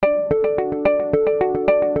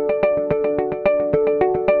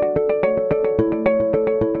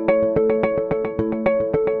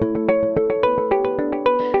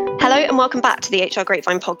Welcome back to the HR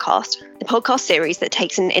Grapevine podcast, the podcast series that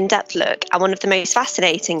takes an in-depth look at one of the most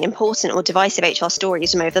fascinating, important or divisive HR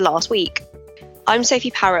stories from over the last week. I'm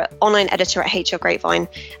Sophie Parrott, online editor at HR Grapevine,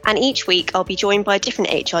 and each week I'll be joined by a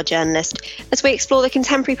different HR journalist as we explore the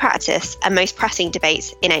contemporary practice and most pressing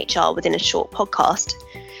debates in HR within a short podcast.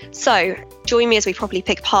 So, join me as we properly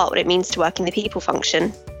pick apart what it means to work in the people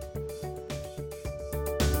function.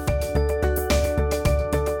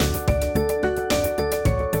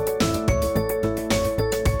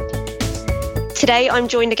 Today, I'm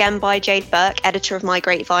joined again by Jade Burke, editor of My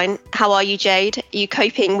Grapevine. How are you, Jade? Are you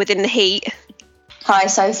coping within the heat? Hi,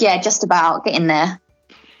 Sophie. Yeah, just about getting there.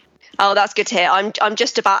 Oh, that's good to hear. I'm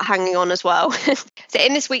just about hanging on as well. So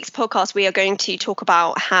in this week's podcast, we are going to talk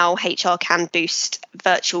about how HR can boost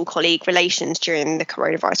virtual colleague relations during the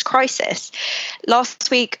coronavirus crisis. Last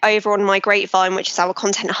week over on My Grapevine, which is our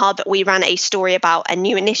content hub, we ran a story about a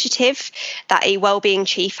new initiative that a wellbeing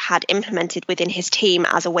chief had implemented within his team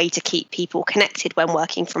as a way to keep people connected when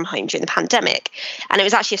working from home during the pandemic. And it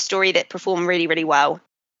was actually a story that performed really, really well.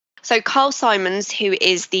 So Carl Simons, who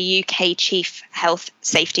is the UK Chief Health,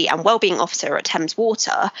 Safety and Wellbeing Officer at Thames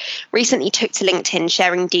Water, recently took to LinkedIn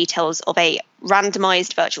sharing details of a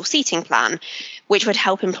randomised virtual seating plan, which would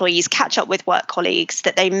help employees catch up with work colleagues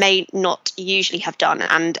that they may not usually have done,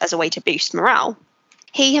 and as a way to boost morale.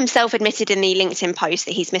 He himself admitted in the LinkedIn post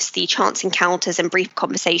that he's missed the chance encounters and brief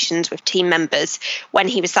conversations with team members when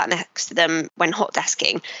he was sat next to them when hot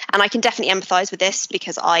desking. And I can definitely empathise with this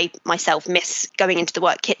because I myself miss going into the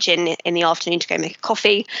work kitchen in the afternoon to go make a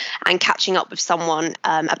coffee and catching up with someone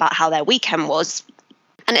about how their weekend was.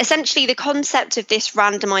 And essentially, the concept of this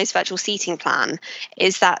randomised virtual seating plan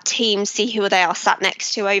is that teams see who they are sat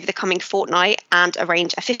next to over the coming fortnight and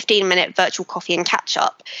arrange a 15-minute virtual coffee and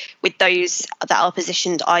catch-up with those that are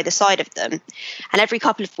positioned either side of them. And every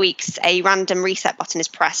couple of weeks, a random reset button is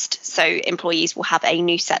pressed, so employees will have a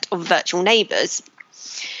new set of virtual neighbours.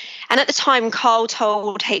 And at the time, Carl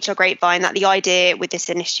told HR Grapevine that the idea with this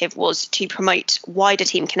initiative was to promote wider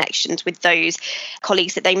team connections with those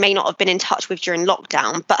colleagues that they may not have been in touch with during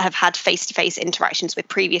lockdown, but have had face-to-face interactions with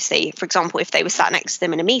previously, for example, if they were sat next to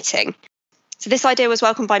them in a meeting. So this idea was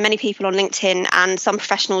welcomed by many people on LinkedIn, and some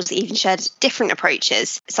professionals even shared different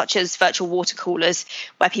approaches, such as virtual water coolers,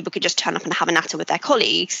 where people could just turn up and have a natter with their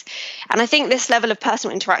colleagues. And I think this level of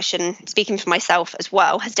personal interaction, speaking for myself as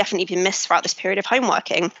well, has definitely been missed throughout this period of home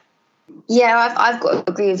working. Yeah, I've got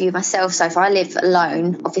to agree with you myself. So I live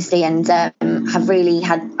alone, obviously, and have really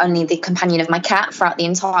had only the companion of my cat throughout the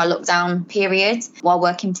entire lockdown period while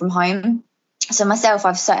working from home. So myself,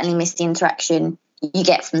 I've certainly missed the interaction you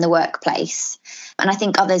get from the workplace. And I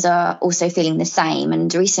think others are also feeling the same.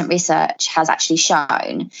 And recent research has actually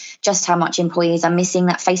shown just how much employees are missing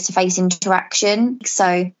that face-to-face interaction.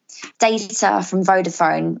 So data from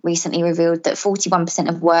Vodafone recently revealed that 41%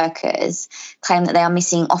 of workers claim that they are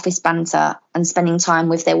missing office banter and spending time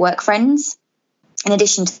with their work friends. In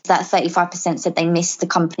addition to that, 35% said they miss the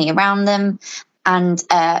company around them. And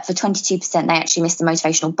for 22%, they actually miss the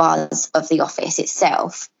motivational buzz of the office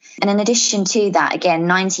itself. And in addition to that, again,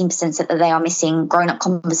 19% said that they are missing grown-up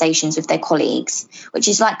conversations with their colleagues, which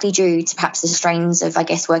is likely due to perhaps the strains of,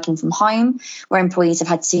 working from home, where employees have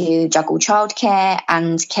had to juggle childcare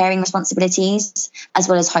and caring responsibilities, as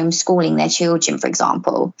well as homeschooling their children, for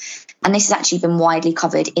example. And this has actually been widely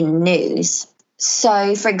covered in the news.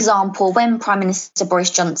 So, for example, when Prime Minister Boris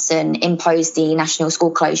Johnson imposed the national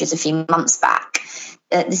school closures a few months back,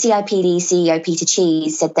 the CIPD CEO Peter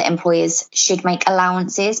Cheese said that employers should make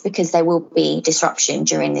allowances because there will be disruption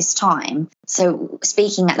during this time. So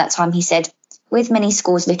speaking at that time, he said, with many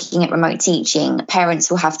schools looking at remote teaching, parents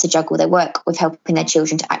will have to juggle their work with helping their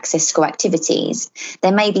children to access school activities.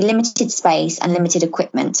 There may be limited space and limited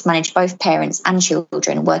equipment to manage both parents and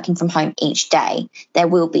children working from home each day. There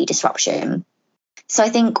will be disruption. So I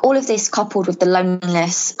think all of this, coupled with the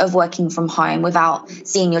loneliness of working from home without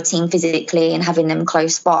seeing your team physically and having them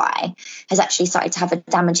close by, has actually started to have a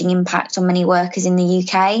damaging impact on many workers in the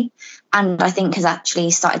UK. And I think has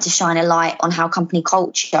actually started to shine a light on how company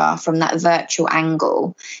culture from that virtual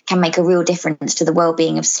angle can make a real difference to the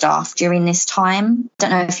well-being of staff during this time. I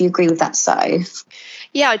don't know if you agree with that, Soph.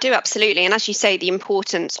 Yeah, I do, absolutely. And as you say, the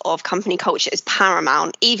importance of company culture is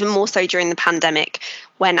paramount, even more so during the pandemic,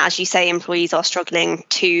 when, as you say, employees are struggling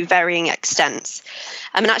to varying extents.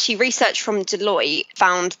 And actually, research from Deloitte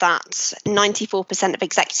found that 94% of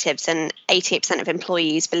executives and 88% of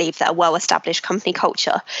employees believe that a well-established company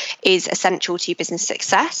culture is essential to business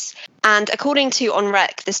success. And according to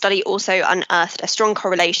OnRec, the study also unearthed a strong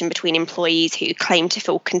correlation between employees who claim to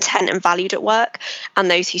feel content and valued at work and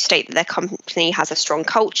those who state that their company has a strong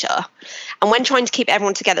culture. And when trying to keep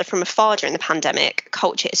everyone together from afar during the pandemic,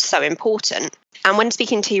 culture is so important. And when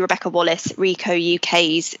speaking to Rebecca Wallace, RICO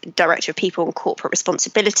UK's Director of People and Corporate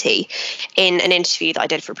Responsibility, in an interview that I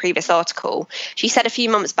did for a previous article, she said a few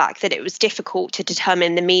months back that it was difficult to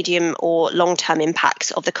determine the medium or long-term impacts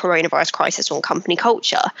of the coronavirus crisis on company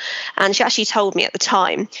culture. And she actually told me at the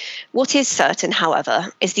time, what is certain,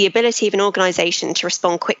 however, is the ability of an organisation to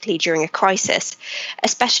respond quickly during a crisis,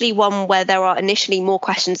 especially one where there are initially more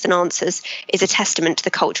questions than answers, is a testament to the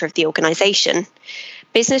culture of the organisation.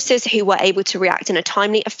 Businesses who were able to react in a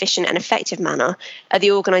timely, efficient and effective manner are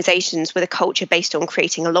the organisations with a culture based on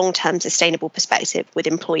creating a long-term sustainable perspective with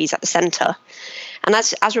employees at the centre. And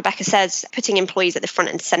as Rebecca says, putting employees at the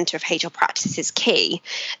front and centre of HR practice is key.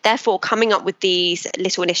 Therefore, coming up with these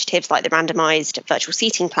little initiatives like the randomised virtual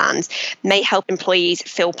seating plans may help employees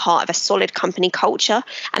feel part of a solid company culture.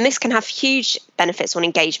 And this can have huge benefits on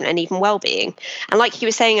engagement and even well-being. And like you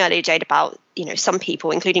were saying earlier, Jade, about some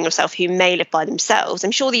people, including yourself, who may live by themselves,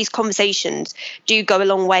 I'm sure these conversations do go a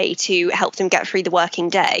long way to help them get through the working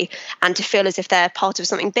day and to feel as if they're part of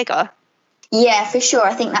something bigger. Yeah, for sure.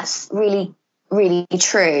 I think that's really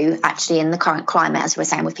true, actually, in the current climate, as we're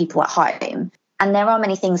saying, with people at home. And there are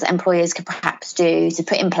many things that employers could perhaps do to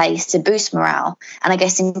put in place to boost morale and I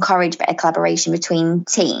guess encourage better collaboration between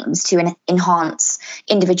teams to enhance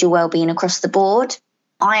individual wellbeing across the board.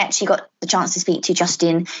 I actually got the chance to speak to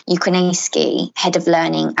Justin Ukraiński, Head of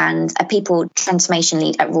Learning and a People Transformation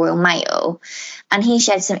Lead at Royal Mail. And he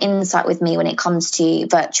shared some insight with me when it comes to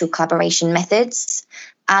virtual collaboration methods,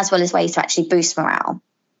 as well as ways to actually boost morale.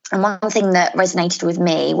 And one thing that resonated with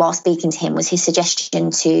me while speaking to him was his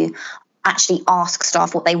suggestion to actually ask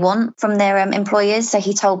staff what they want from their employers. So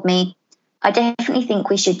he told me, I definitely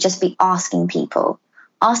think we should just be asking people.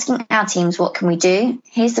 Asking our teams, what can we do?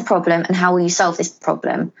 Here's the problem and how will you solve this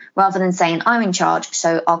problem? Rather than saying, I'm in charge,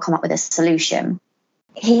 so I'll come up with a solution.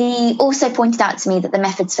 He also pointed out to me that the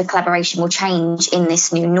methods for collaboration will change in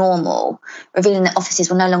this new normal, revealing that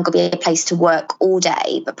offices will no longer be a place to work all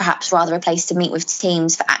day, but perhaps rather a place to meet with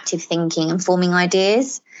teams for active thinking and forming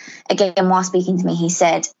ideas. Again, while speaking to me, he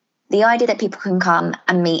said, the idea that people can come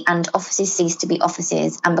and meet and offices cease to be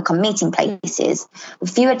offices and become meeting places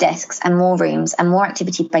with fewer desks and more rooms and more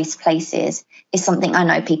activity-based places is something I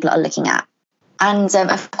know people are looking at. And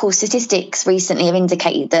of course, statistics recently have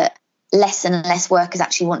indicated that less and less workers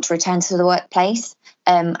actually want to return to the workplace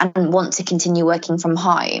and want to continue working from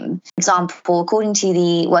home. For example, according to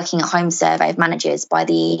the Working at Home survey of managers by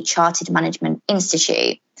the Chartered Management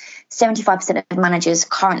Institute, 75% of managers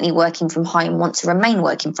currently working from home want to remain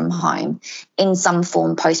working from home in some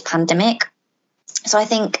form post-pandemic. So I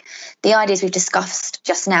think the ideas we've discussed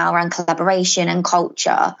just now around collaboration and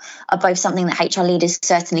culture are both something that HR leaders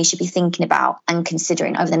certainly should be thinking about and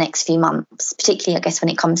considering over the next few months, particularly, I guess, when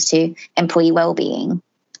it comes to employee well-being.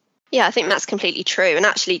 Yeah, I think that's completely true. And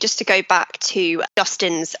actually, just to go back to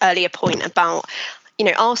Justin's earlier point about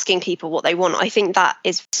asking people what they want, I think that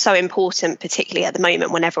is so important, particularly at the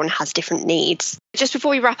moment when everyone has different needs. Just before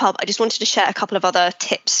we wrap up, I just wanted to share a couple of other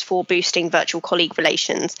tips for boosting virtual colleague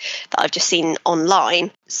relations that I've just seen online.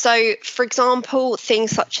 So, for example, things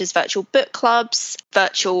such as virtual book clubs,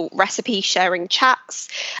 virtual recipe sharing chats,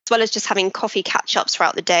 as well as just having coffee catch-ups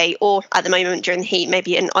throughout the day, or at the moment during the heat,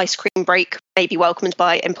 maybe an ice cream break may be welcomed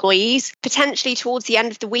by employees. Potentially towards the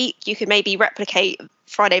end of the week, you could maybe replicate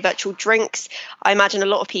Friday virtual drinks. I imagine a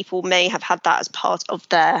lot of people may have had that as part of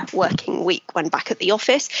their working week when back at the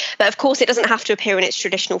office. But of course, it doesn't have to appear in its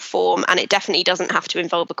traditional form, and it definitely doesn't have to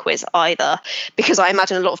involve a quiz either, because I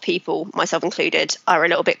imagine a lot of people, myself included, are a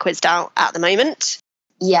little bit quizzed out at the moment.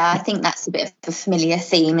 Yeah, I think that's a bit of a familiar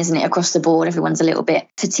theme, isn't it? Across the board, everyone's a little bit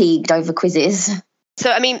fatigued over quizzes.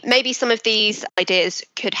 So, maybe some of these ideas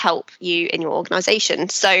could help you in your organisation.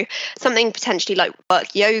 So something potentially like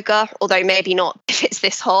work yoga, although maybe not if it's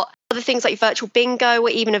this hot. Other things like virtual bingo or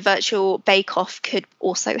even a virtual bake-off could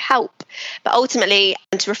also help. But ultimately,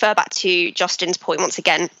 and to refer back to Justin's point once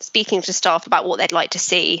again, speaking to staff about what they'd like to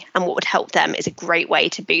see and what would help them is a great way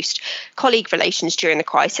to boost colleague relations during the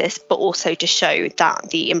crisis, but also to show that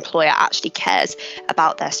the employer actually cares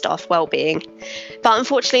about their staff well-being. But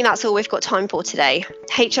unfortunately, that's all we've got time for today.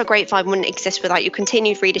 HR Grapevine wouldn't exist without your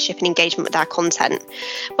continued readership and engagement with our content,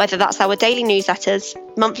 whether that's our daily newsletters,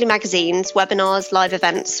 monthly magazines, webinars, live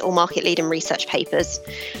events, or market-leading research papers.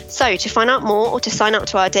 So to find out more or to sign up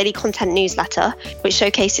to our daily content newsletter, which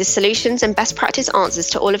showcases solutions and best practice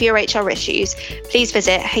answers to all of your HR issues, please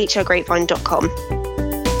visit hrgrapevine.com.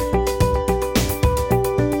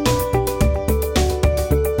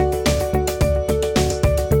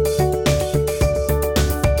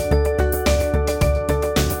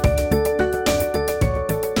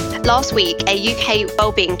 Last week, a UK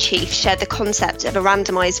wellbeing chief shared the concept of a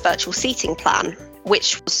randomised virtual seating plan,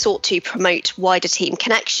 which was sought to promote wider team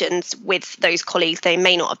connections with those colleagues they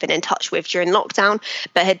may not have been in touch with during lockdown,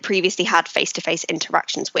 but had previously had face-to-face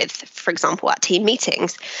interactions with, for example, at team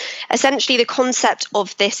meetings. Essentially, the concept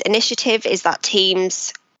of this initiative is that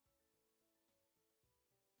teams